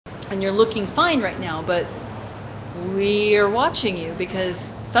and you're looking fine right now, but we are watching you because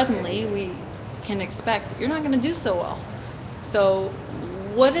suddenly we can expect that you're not going to do so well. So,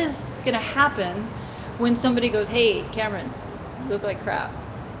 what is going to happen when somebody goes, "Hey, Cameron, you look like crap"?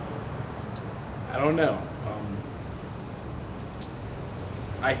 I don't know.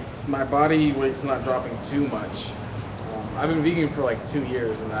 I my body weight's not dropping too much. I've been vegan for like 2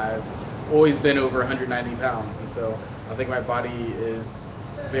 years, and I've always been over 190 pounds, and so I think my body is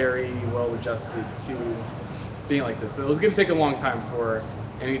very well adjusted to being like this. So it's going to take a long time before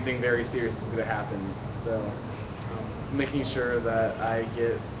anything very serious is going to happen. So making sure that I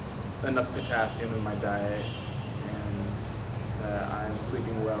get enough potassium in my diet and that I'm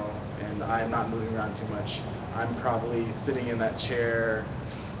sleeping well and I'm not moving around too much. I'm probably sitting in that chair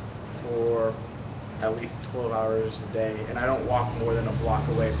for at least 12 hours a day, and I don't walk more than a block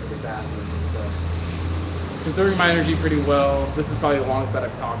away from the bathroom. So, conserving my energy pretty well. This is probably the longest that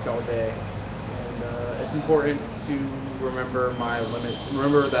I've talked all day, and it's important to remember my limits.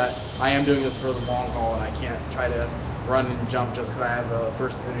 Remember that I am doing this for the long haul, and I can't try to run and jump just because I have a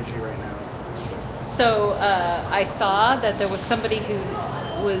burst of energy right now. So, So I saw that there was somebody who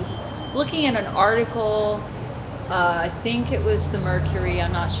was looking at an article. I think it was the Mercury.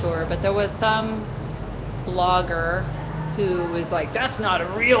 I'm not sure, but there was some blogger who was like, "That's not a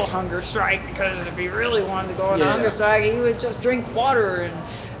real hunger strike because if he really wanted to go on a yeah, hunger yeah. strike, he would just drink water."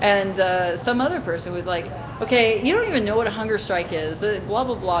 And some other person was like, "Okay, you don't even know what a hunger strike is. Blah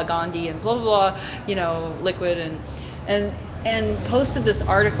blah blah Gandhi and blah blah blah, liquid and and posted this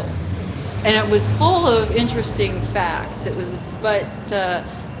article, and it was full of interesting facts. It was, but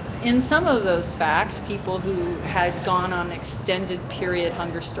in some of those facts, people who had gone on extended period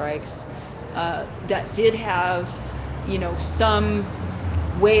hunger strikes that did have, some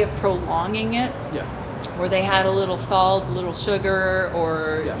way of prolonging it, Yeah, where they had a little salt, a little sugar,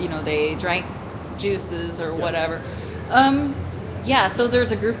 or yeah, they drank juices or yeah. whatever. Um, yeah, so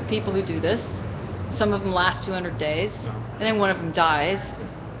there's a group of people who do this. Some of them last 200 days, Uh-huh. and then one of them dies. Yeah,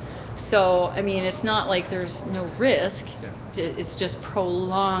 So, I mean, it's not like there's no risk. yeah. It's just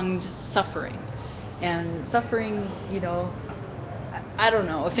prolonged suffering. And suffering, I don't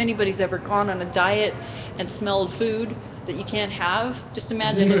know if anybody's ever gone on a diet and smelled food that you can't have. Just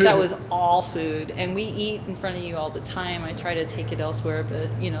imagine if that was all food. And we eat in front of you all the time. I try to take it elsewhere,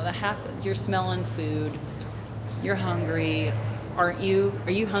 but, that happens. You're smelling food. You're hungry. Aren't you?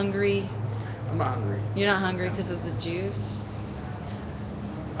 Are you hungry? I'm not hungry. You're not hungry Yeah. because of the juice?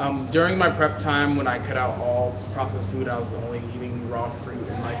 During my prep time, when I cut out all processed food, I was only eating raw fruit,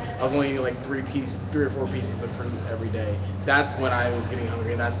 and like I was only eating like 3 or 4 pieces of fruit every day. That's when I was getting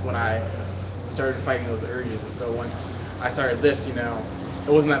hungry, and that's when I started fighting those urges. And so once I started this, it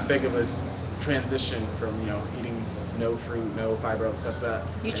wasn't that big of a transition from eating no fruit, no fiber, stuff that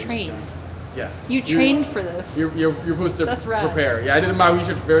You I used to trained. going. Yeah, You you trained for this. you're supposed to That's rad. prepare. Yeah, I did my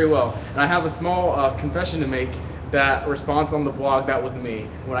research very well, and I have a small confession to make. That response on the blog, that was me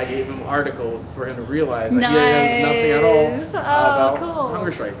when I gave him articles for him to realize that he has nothing at all Nice. Oh, about cool.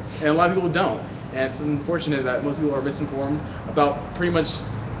 hunger strikes, and a lot of people don't. And it's unfortunate that most people are misinformed about pretty much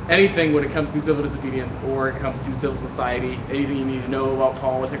anything when it comes to civil disobedience or it comes to civil society, anything you need to know about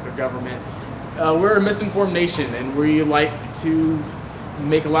politics or government. We're a misinformed nation, and we like to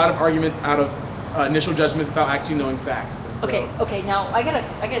make a lot of arguments out of initial judgments without actually knowing facts. And Okay, so, okay. Now I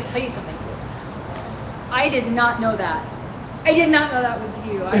gotta tell you something. I did not know that. I did not know that was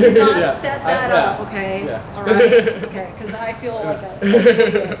you. I did not yeah, set that up. yeah, Okay. yeah. All right. Okay. Because I feel like an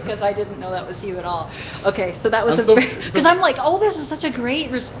idiot because I didn't know that was you at all. Okay. So that was I'm a so because I'm like, oh, this is such a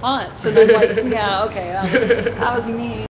great response, and I'm like, yeah, okay, that was me.